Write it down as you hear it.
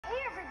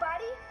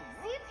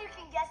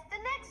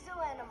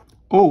animal.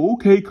 Oh,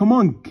 okay. Come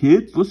on,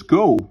 kids. Let's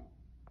go.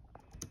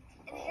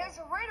 And here's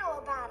a riddle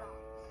about him.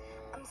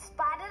 I'm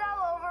spotted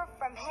all over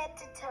from head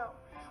to toe.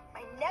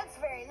 My neck's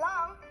very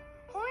long.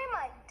 Who am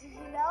I? Do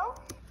you know?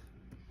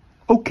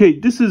 Okay,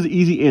 this is an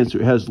easy answer.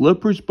 It has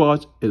leopard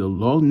spots and a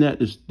long neck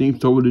that's named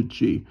start with a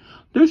G.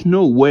 There's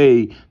no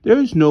way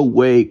no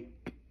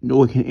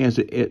one can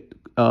answer it,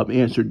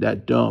 answer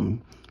that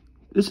dumb.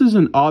 This is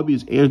an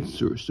obvious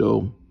answer,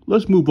 so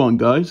let's move on,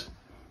 guys.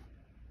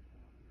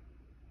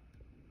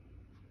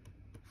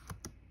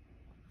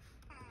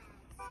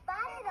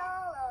 Spotted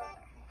all over.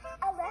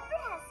 A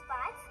leopard has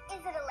spots.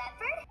 Is it a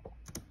leopard?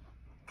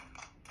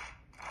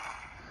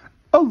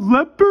 A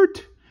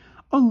leopard?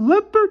 A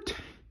leopard?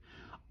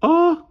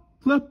 A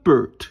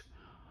leopard.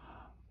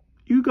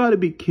 You gotta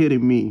be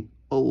kidding me.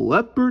 A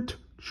leopard?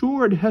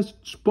 Sure, it has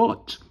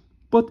spots,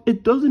 but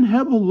it doesn't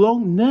have a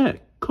long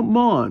neck. Come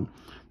on.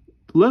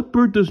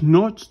 Leopard does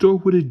not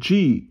start with a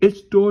G. It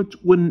starts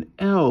with an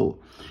L.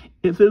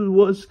 If it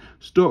was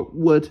start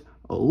with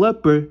a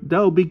leopard, that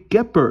would be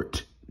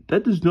Geppert.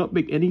 That does not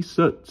make any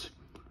sense.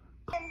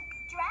 And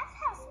giraffes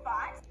have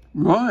spots.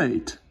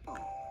 Right. And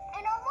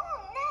a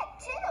long neck,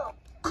 too.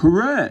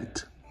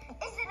 Correct.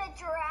 Is it a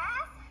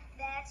giraffe?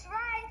 That's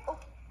right.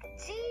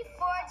 G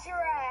for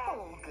giraffe.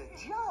 Oh, good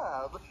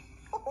job.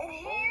 And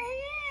here he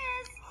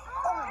is.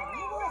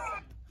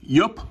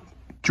 Yup.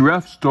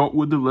 Giraffes start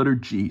with the letter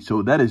G,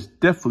 so that is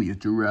definitely a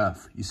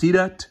giraffe. You see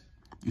that?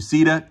 You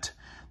see that?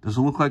 Does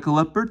it look like a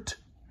leopard?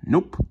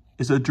 Nope.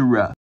 It's a giraffe.